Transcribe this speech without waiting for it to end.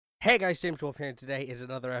Hey guys, James Wolf here, and today is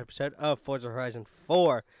another episode of Forza Horizon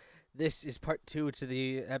 4. This is part 2 to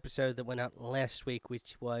the episode that went out last week,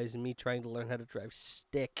 which was me trying to learn how to drive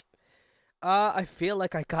stick. I feel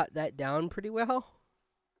like I got that down pretty well.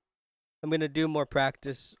 I'm going to do more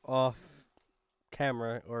practice off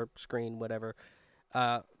camera or screen, whatever.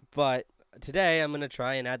 But today I'm going to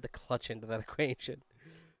try and add the clutch into that equation.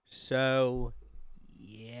 So,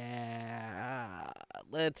 yeah.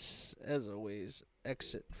 Let's, as always,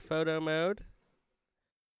 exit photo mode.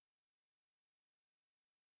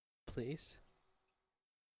 Please.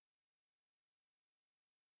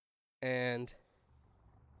 And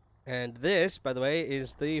this, by the way,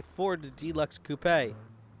 is the Ford Deluxe Coupe.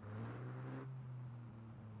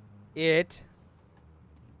 It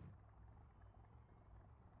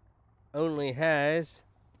only has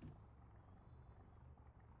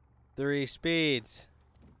 3 speeds.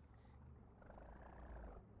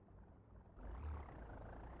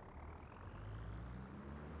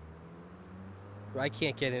 I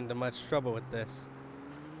can't get into much trouble with this.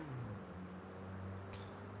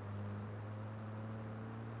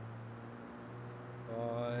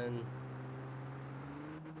 On.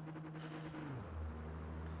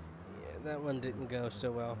 Yeah, that one didn't go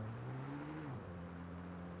so well.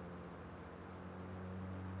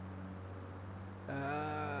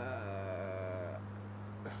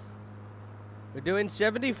 We're doing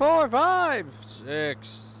 74, 5,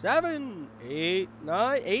 6, 7, 8,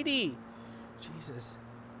 9, 80. Jesus.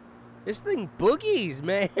 This thing boogies,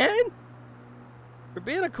 man. For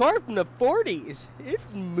being a car from the 40s, it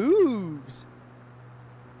moves.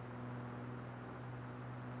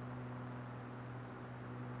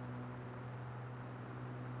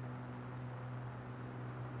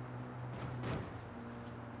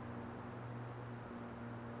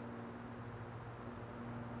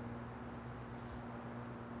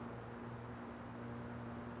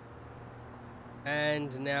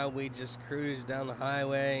 And now we just cruise down the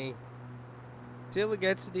highway till we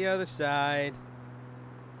get to the other side.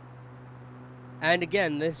 And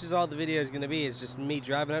again, this is all the video is going to be, is just me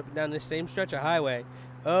driving up and down this same stretch of highway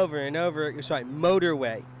over and over, sorry,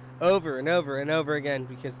 motorway, over and over and over again,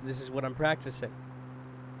 because this is what I'm practicing.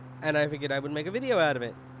 And I figured I would make a video out of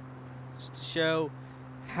it, just to show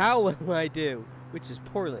how well I do, which is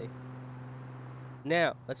poorly.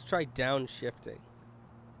 Now, let's try downshifting.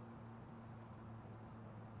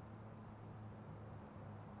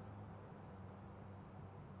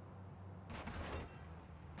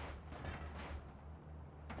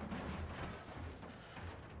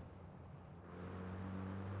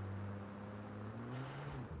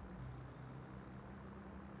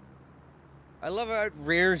 I love how it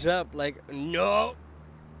rears up like, no.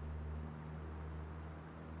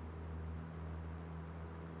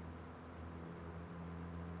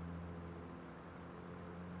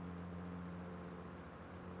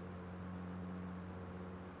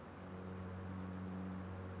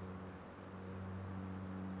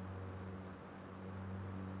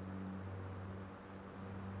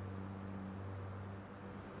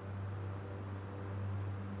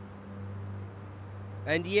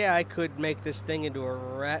 And yeah, I could make this thing into a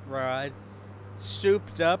rat rod,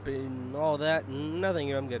 souped up and all that.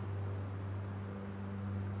 Nothing, I'm good.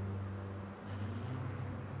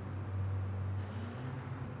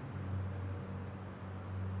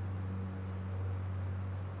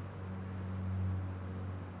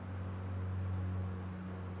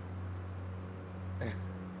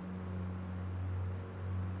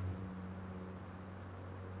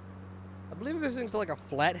 I believe this thing's like a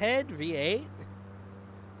flathead V8.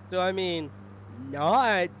 So, I mean,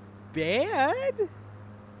 not bad.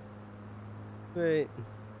 But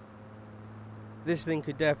this thing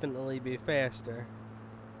could definitely be faster.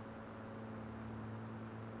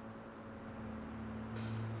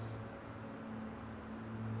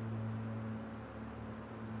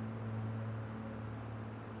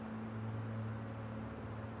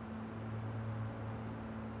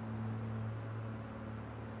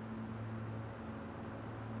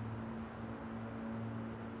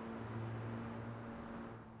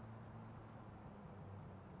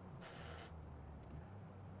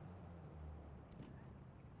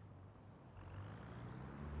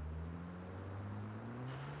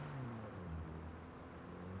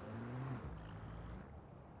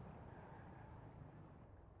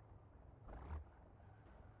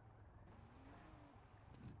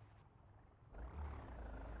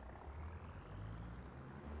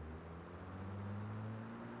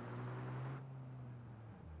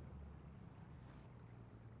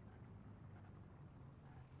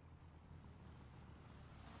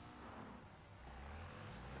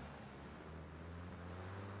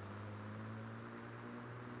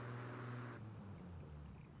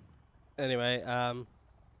 Anyway,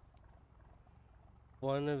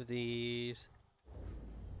 one of these.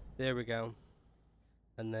 There we go.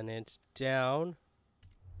 And then it's down.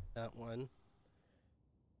 That one.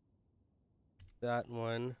 That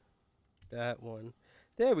one. That one.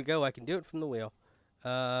 There we go. I can do it from the wheel.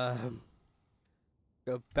 Go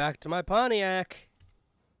back to my Pontiac.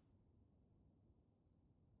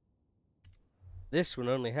 This one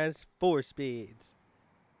only has 4 speeds.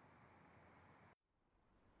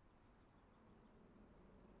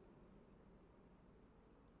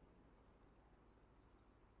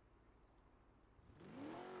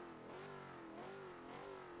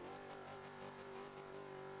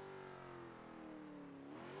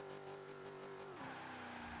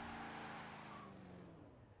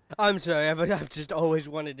 I'm sorry, but I've just always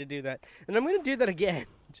wanted to do that. And I'm going to do that again.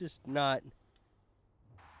 Just not.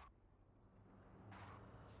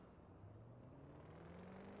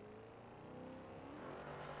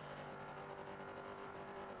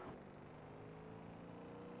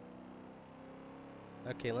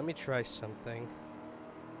 Okay, let me try something.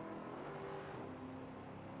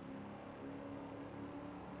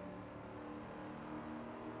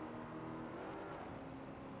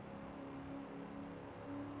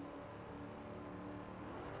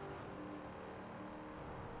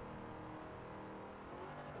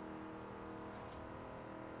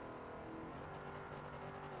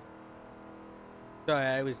 Sorry,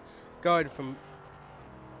 I was going from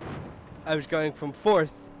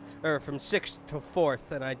 4th, or from 6th to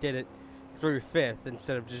 4th, and I did it through 5th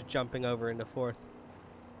instead of just jumping over into 4th.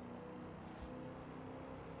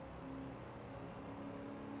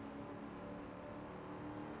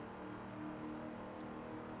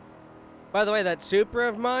 By the way, that Supra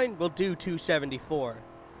of mine will do 274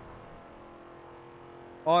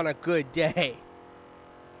 on a good day.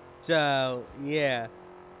 So, yeah.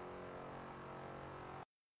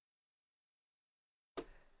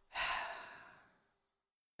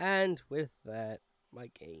 And with that, my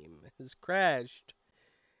game has crashed.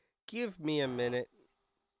 Give me a minute.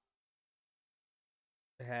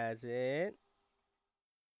 Has it?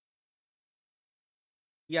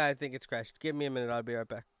 Yeah, I think it's crashed. Give me a minute, I'll be right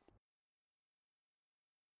back.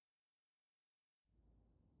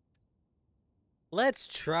 Let's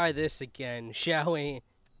try this again, shall we?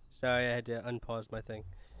 Sorry, I had to unpause my thing.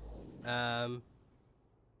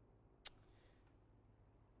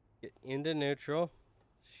 Get into neutral.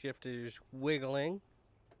 Shifter's wiggling.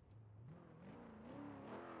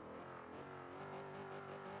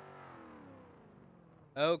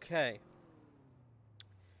 Okay.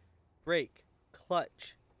 Brake.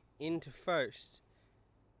 Clutch. Into first.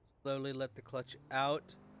 Slowly let the clutch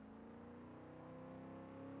out.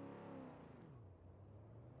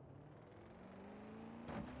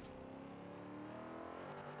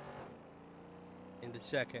 Into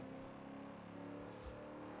second.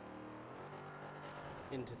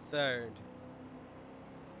 Into third.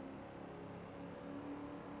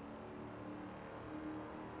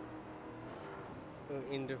 Go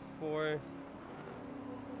into fourth.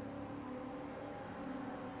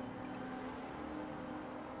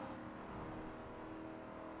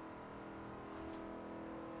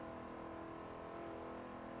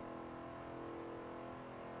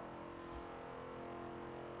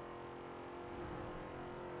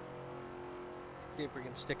 See if we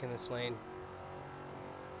can stick in this lane.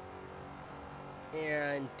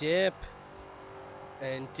 And dip.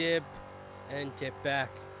 And dip. And dip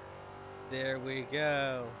back. There we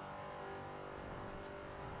go.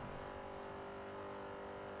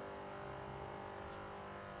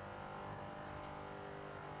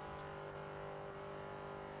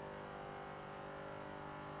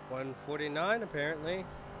 $149 apparently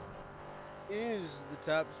is the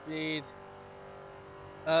top speed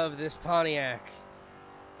of this Pontiac,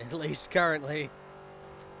 at least currently.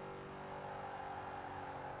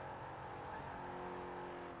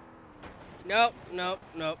 Nope, nope,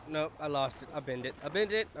 nope, nope. I lost it. I binned it. I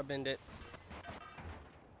binned it. I binned it.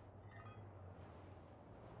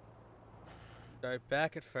 Start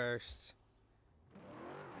back at first.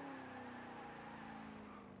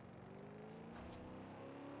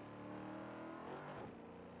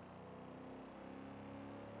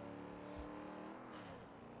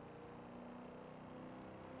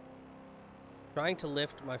 Trying to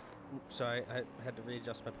lift my... Sorry, I had to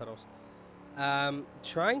readjust my pedals.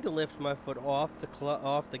 Trying to lift my foot off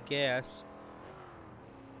the gas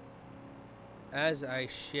as I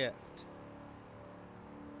shift.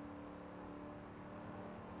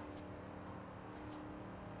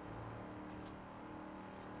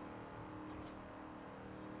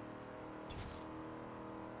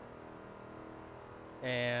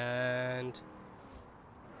 And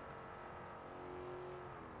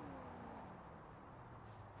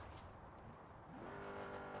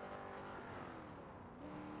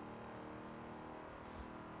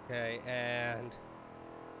Okay, and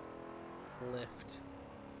lift.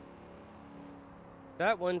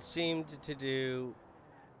 That one seemed to do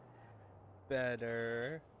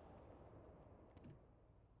better.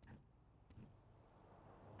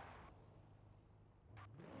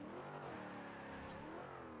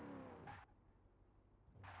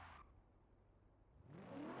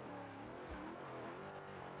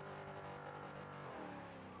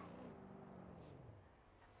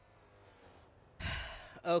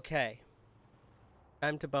 Okay.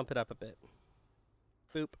 Time to bump it up a bit.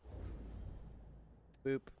 Boop.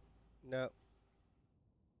 Boop. No.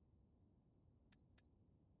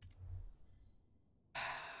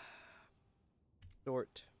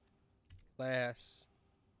 Short. Class.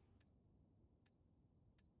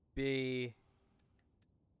 B.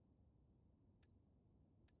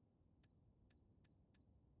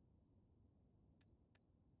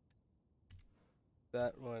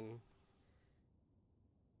 That one.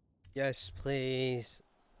 Yes, please.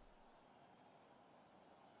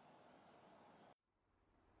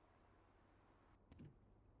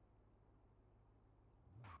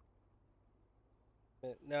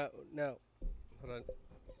 No, no. Hold on.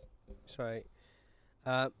 Sorry.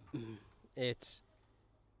 Uh, it's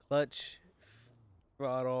clutch,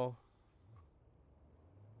 throttle.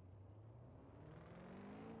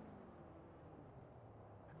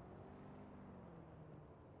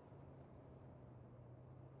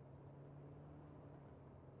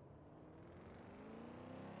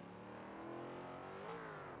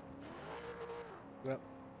 No,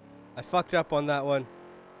 I fucked up on that one.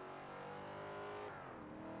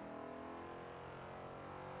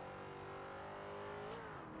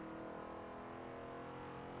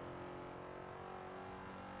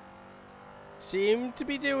 Seem to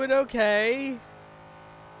be doing okay.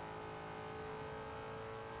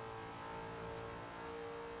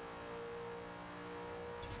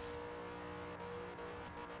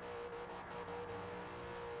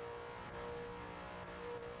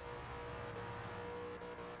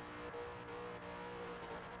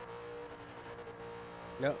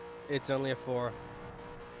 No, it's only a 4.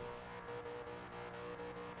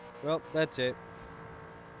 Well, that's it.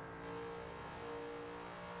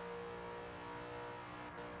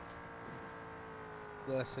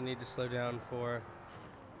 Plus, I need to slow down for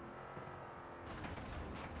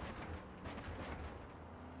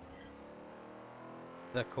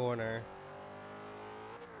the corner.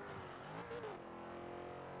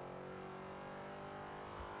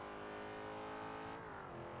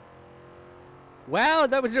 Wow,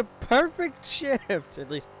 that was a perfect shift,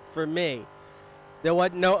 at least for me. There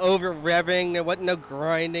wasn't no over revving, there wasn't no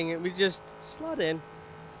grinding, it was just slot in.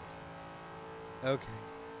 Okay.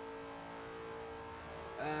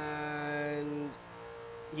 And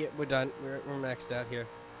yeah, we're done. We're maxed out here.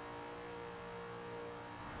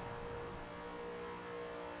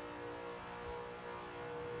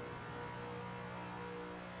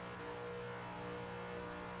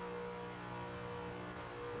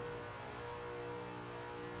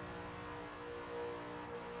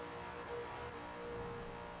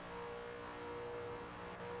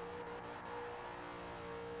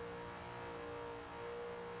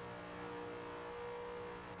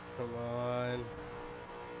 Come on.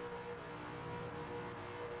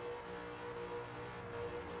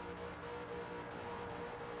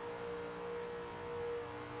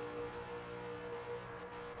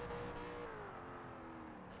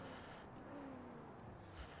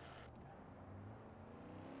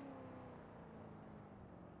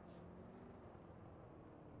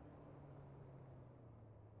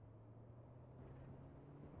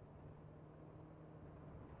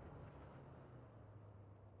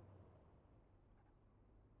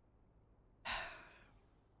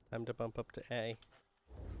 Time to bump up to A.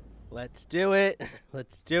 Let's do it.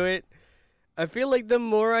 Let's do it. I feel like the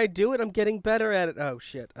more I do it, I'm getting better at it. Oh,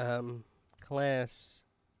 shit. Class.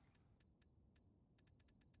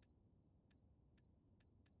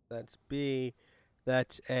 That's B.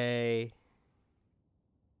 That's A.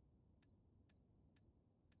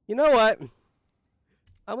 You know what?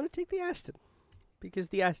 I'm going to take the Aston. Because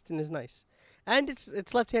the Aston is nice. And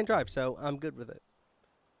it's left-hand drive, so I'm good with it.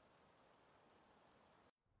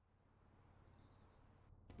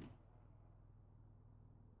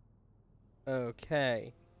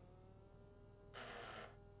 Okay.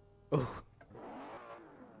 Ooh.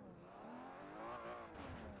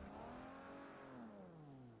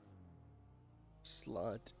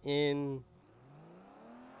 Slot in.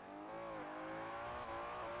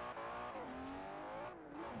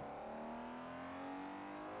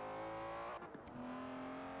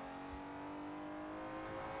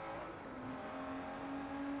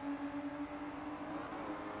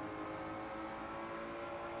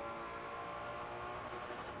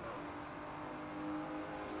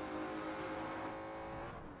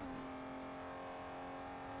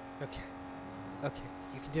 Okay. Okay.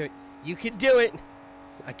 You can do it. You can do it.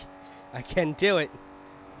 I can do it.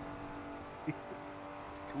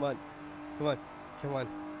 Come on. Come on. Come on.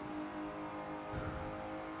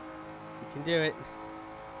 You can do it.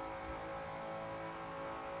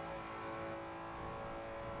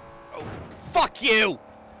 Oh, fuck you!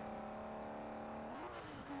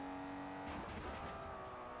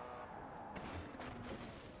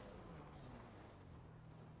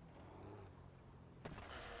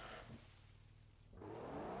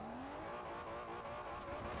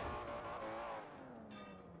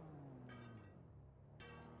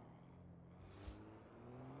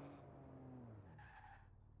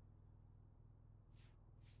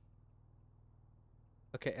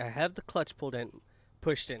 Okay, I have the clutch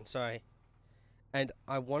pushed in, sorry. And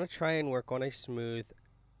I want to try and work on a smooth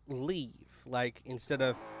leave. Like, instead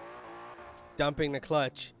of dumping the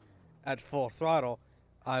clutch at full throttle,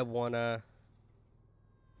 I want to...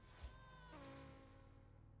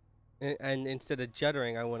 And instead of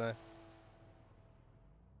juddering, I want to...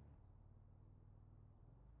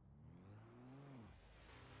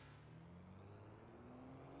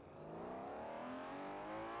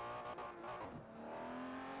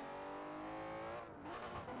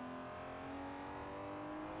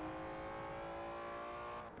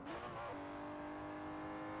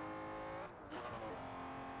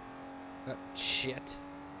 shit.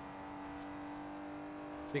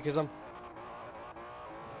 Because I'm...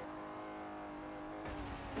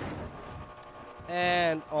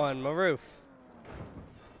 And on my roof.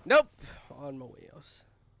 Nope. On my wheels.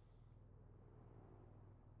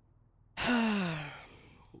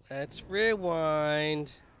 Let's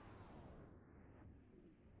rewind.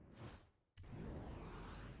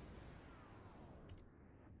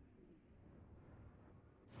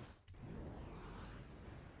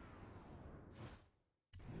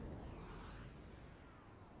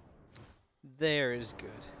 There is good.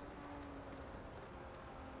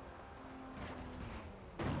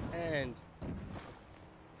 And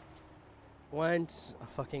once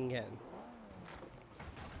fucking again.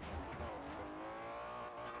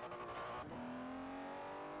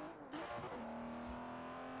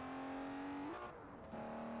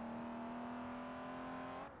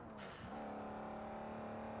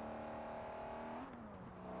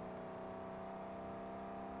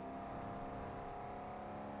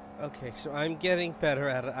 Okay, so I'm getting better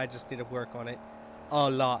at it. I just need to work on it a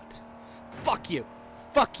lot. Fuck you.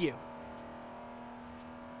 Fuck you.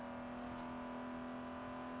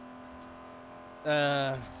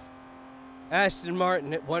 Aston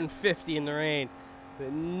Martin at 150 in the rain.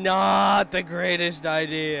 Not the greatest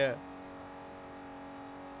idea.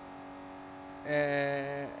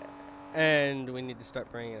 And we need to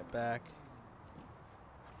start bringing it back.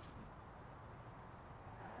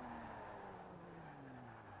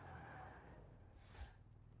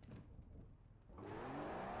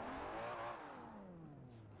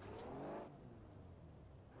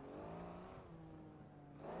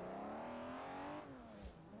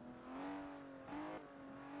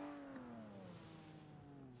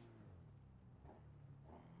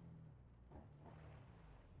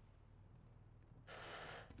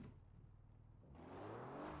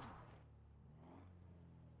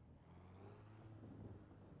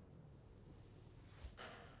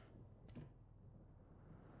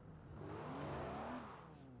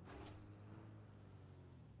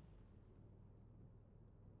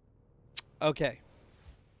 Okay.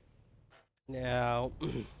 Now,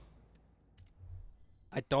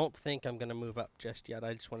 I don't think I'm going to move up just yet.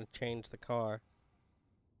 I just want to change the car.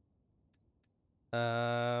 You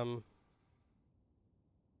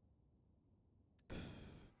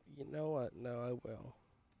know what? No, I will.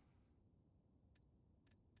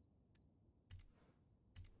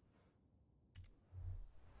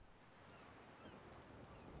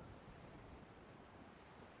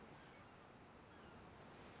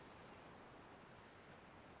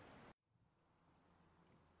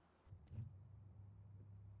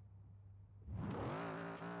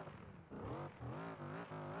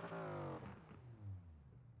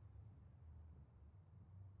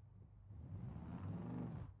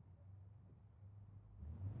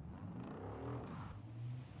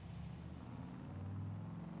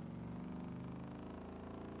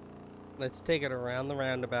 Let's take it around the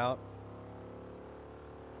roundabout.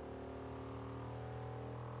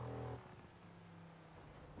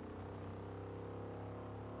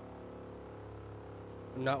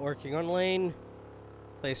 I'm not working on lane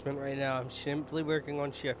placement right now. I'm simply working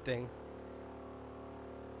on shifting.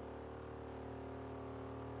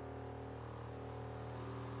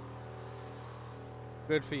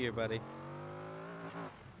 Good for you, buddy.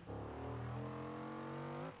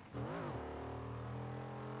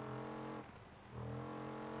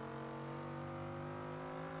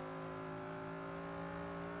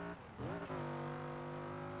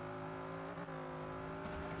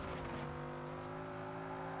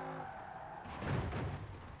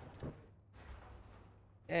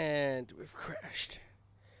 And we've crashed.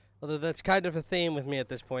 Although that's kind of a theme with me at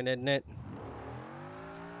this point, isn't it?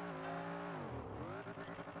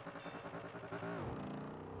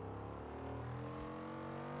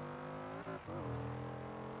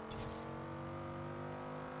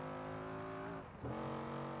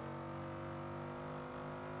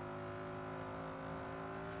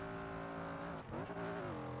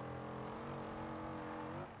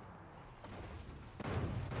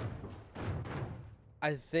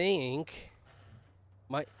 I think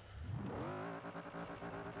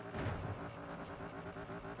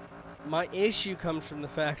my issue comes from the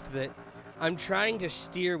fact that I'm trying to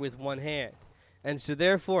steer with one hand, and so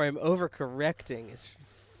therefore I'm overcorrecting as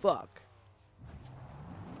fuck.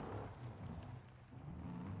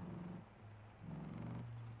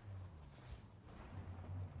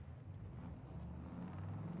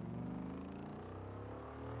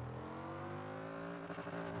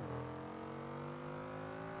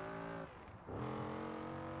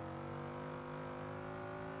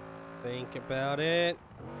 Think about it.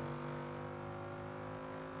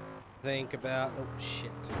 Think about... Oh,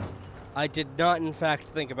 shit. I did not, in fact,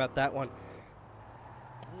 think about that one.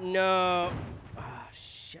 No. Ah,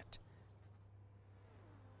 shit.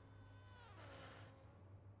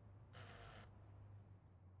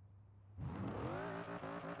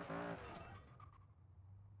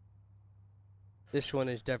 This one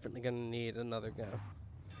is definitely going to need another go.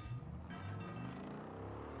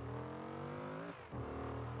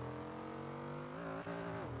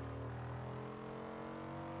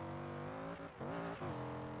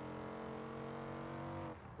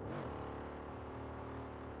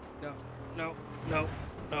 No, no, no,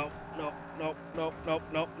 no, no, no, no, no,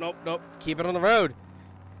 no, no, no. Keep it on the road.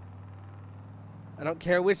 I don't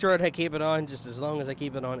care which road I keep it on, just as long as I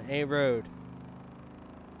keep it on a road.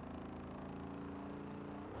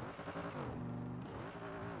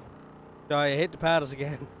 Oh, you hit the paddles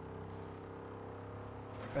again.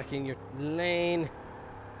 Back in your lane.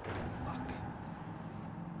 Fuck.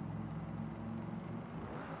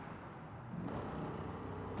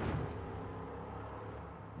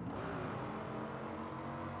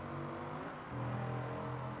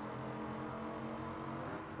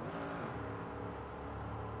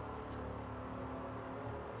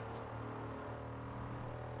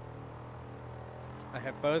 I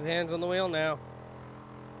have both hands on the wheel now.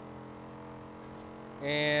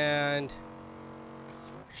 And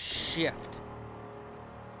shift.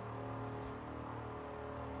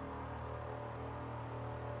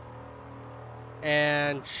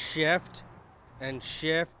 And shift. And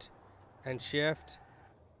shift. And shift.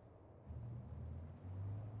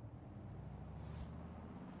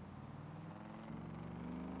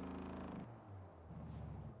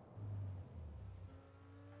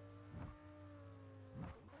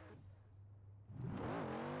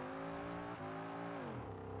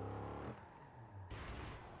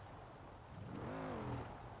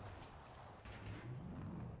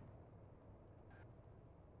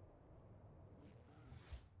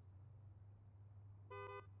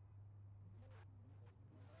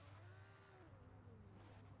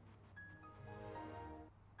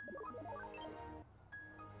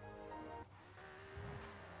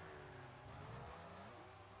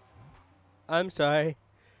 I'm sorry.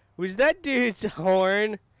 Was that dude's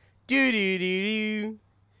horn? Doo doo doo doo.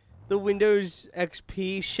 The Windows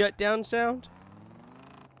XP shutdown sound?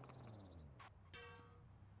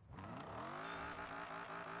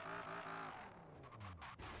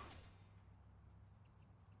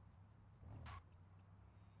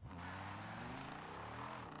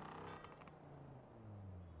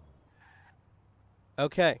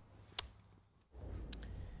 Okay.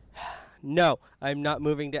 No, I'm not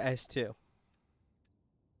moving to S2.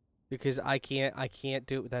 Because I can't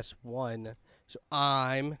do it. That's one. So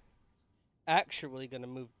I'm actually going to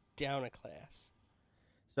move down a class.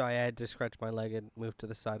 So I had to scratch my leg and move to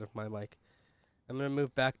the side of my mic. I'm going to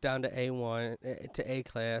move back down to A1, to A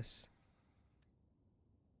class.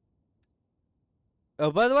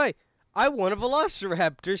 Oh, by the way, I won a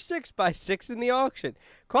Velociraptor 6x6 in the auction.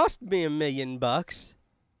 Cost me $1 million.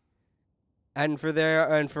 And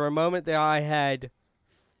for a moment there I had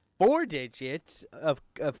 4 digits of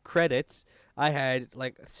credits. I had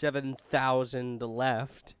like 7,000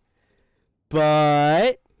 left.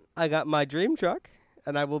 But I got my dream truck,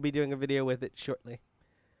 and I will be doing a video with it shortly.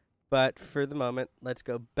 But for the moment, let's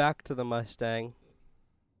go back to the Mustang.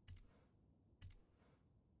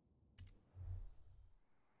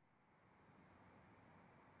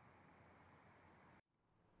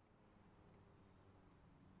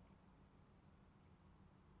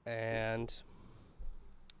 And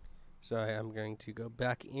sorry, I'm going to go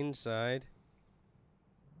back inside.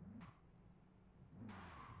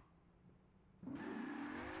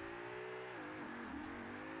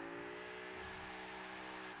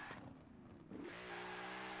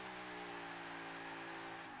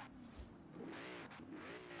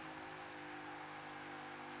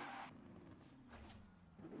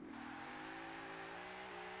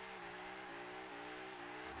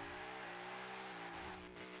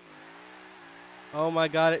 Oh my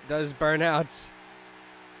god, it does burnouts.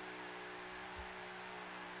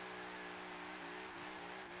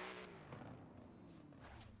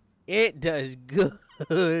 It does good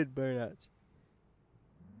burnouts.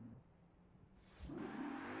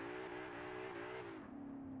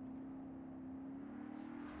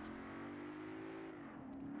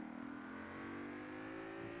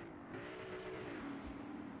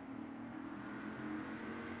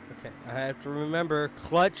 Okay, I have to remember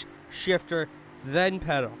clutch, shifter, then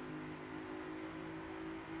pedal.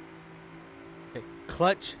 Okay,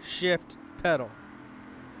 clutch, shift, pedal.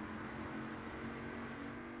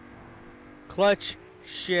 Clutch,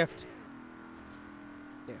 shift.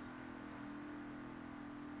 Yeah.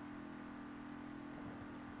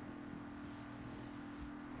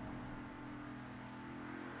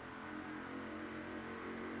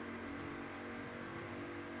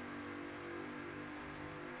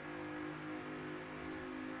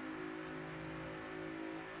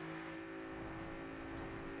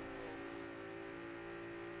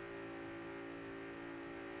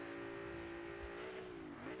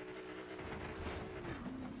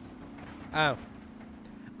 Oh.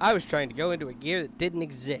 I was trying to go into a gear that didn't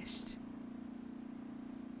exist.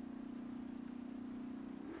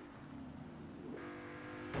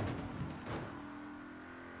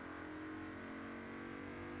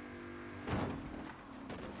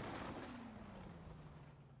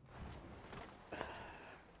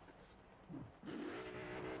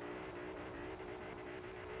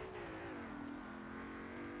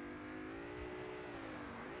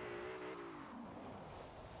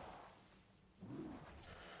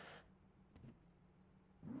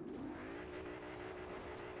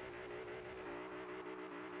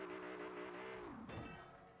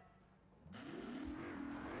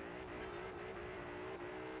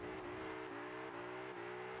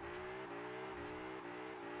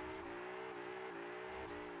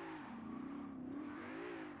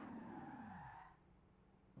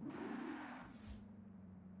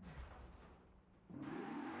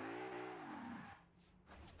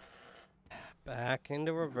 Back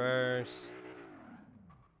into reverse.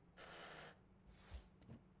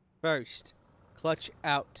 First, clutch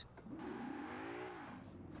out.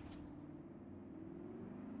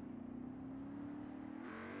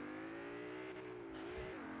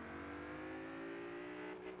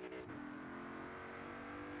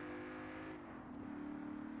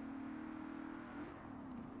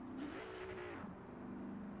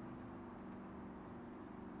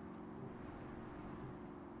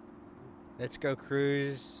 Let's go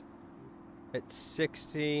cruise at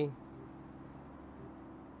 60.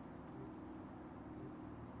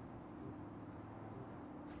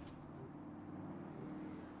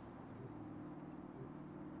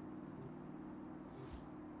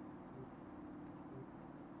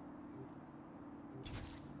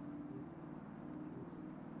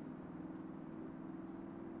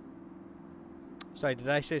 Sorry, did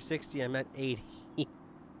I say 60? I meant 80.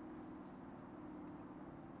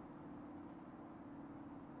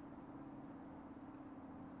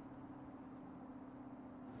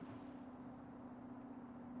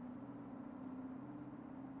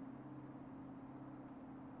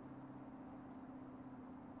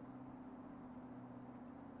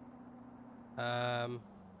 um...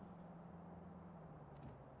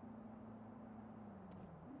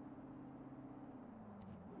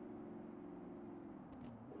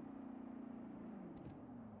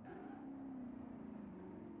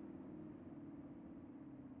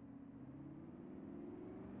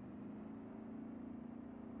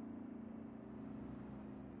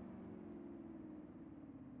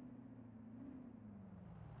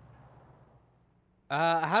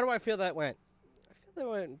 how do I feel that went? I feel that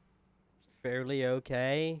went fairly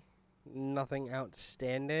okay. Nothing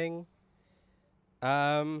outstanding.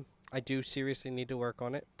 I do seriously need to work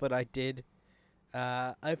on it, but I did.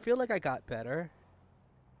 I feel like I got better.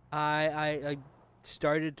 I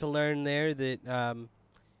started to learn there that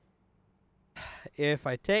if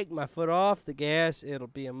I take my foot off the gas, it'll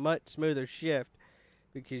be a much smoother shift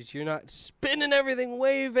because you're not spinning everything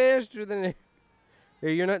way faster than it, or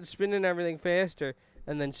you're not spinning everything faster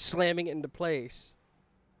and then slamming it into place.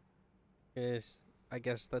 Is I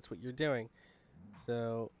guess that's what you're doing.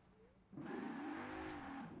 So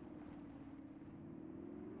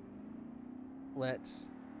let's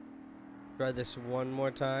try this one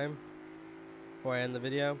more time before I end the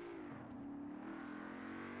video.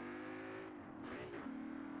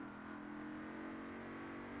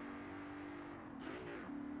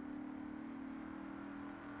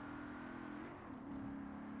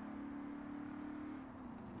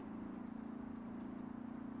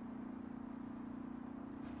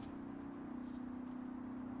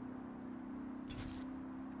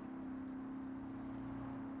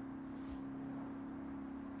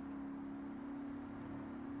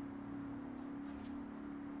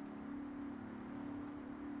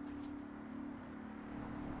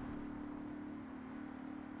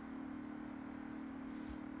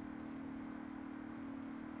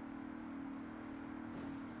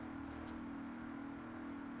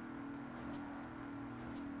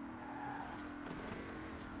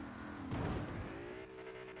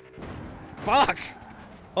 Fuck!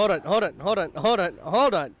 Hold on, hold on, hold on, hold on,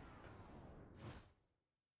 hold on.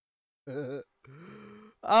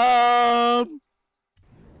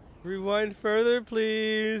 Rewind further,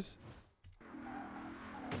 please.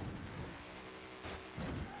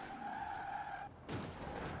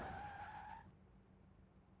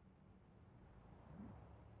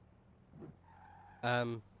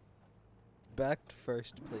 Back to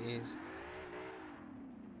first, please.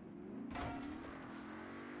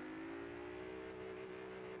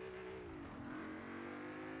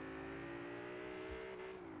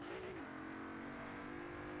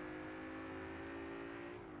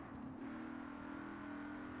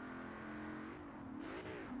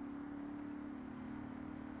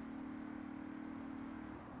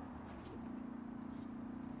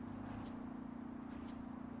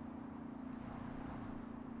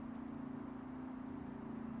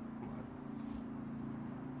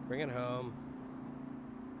 Bring it home.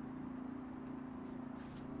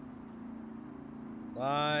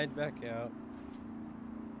 Slide back out.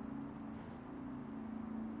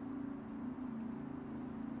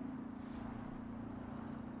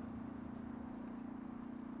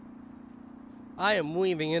 I am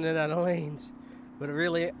weaving in and out of lanes, but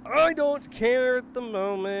really, I don't care at the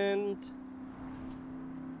moment.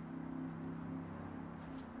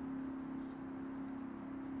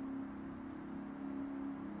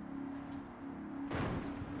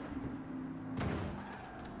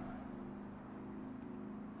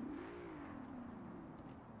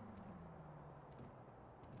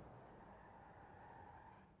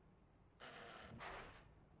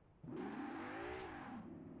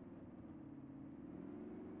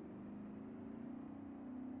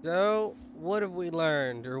 So, what have we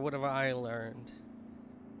learned, or what have I learned?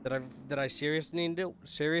 That I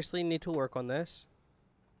seriously need to work on this.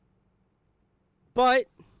 But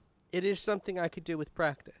it is something I could do with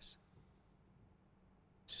practice.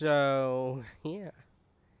 So, yeah.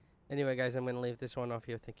 Anyway, guys, I'm going to leave this one off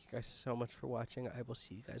here. Thank you guys so much for watching. I will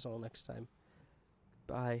see you guys all next time.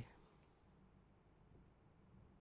 Bye.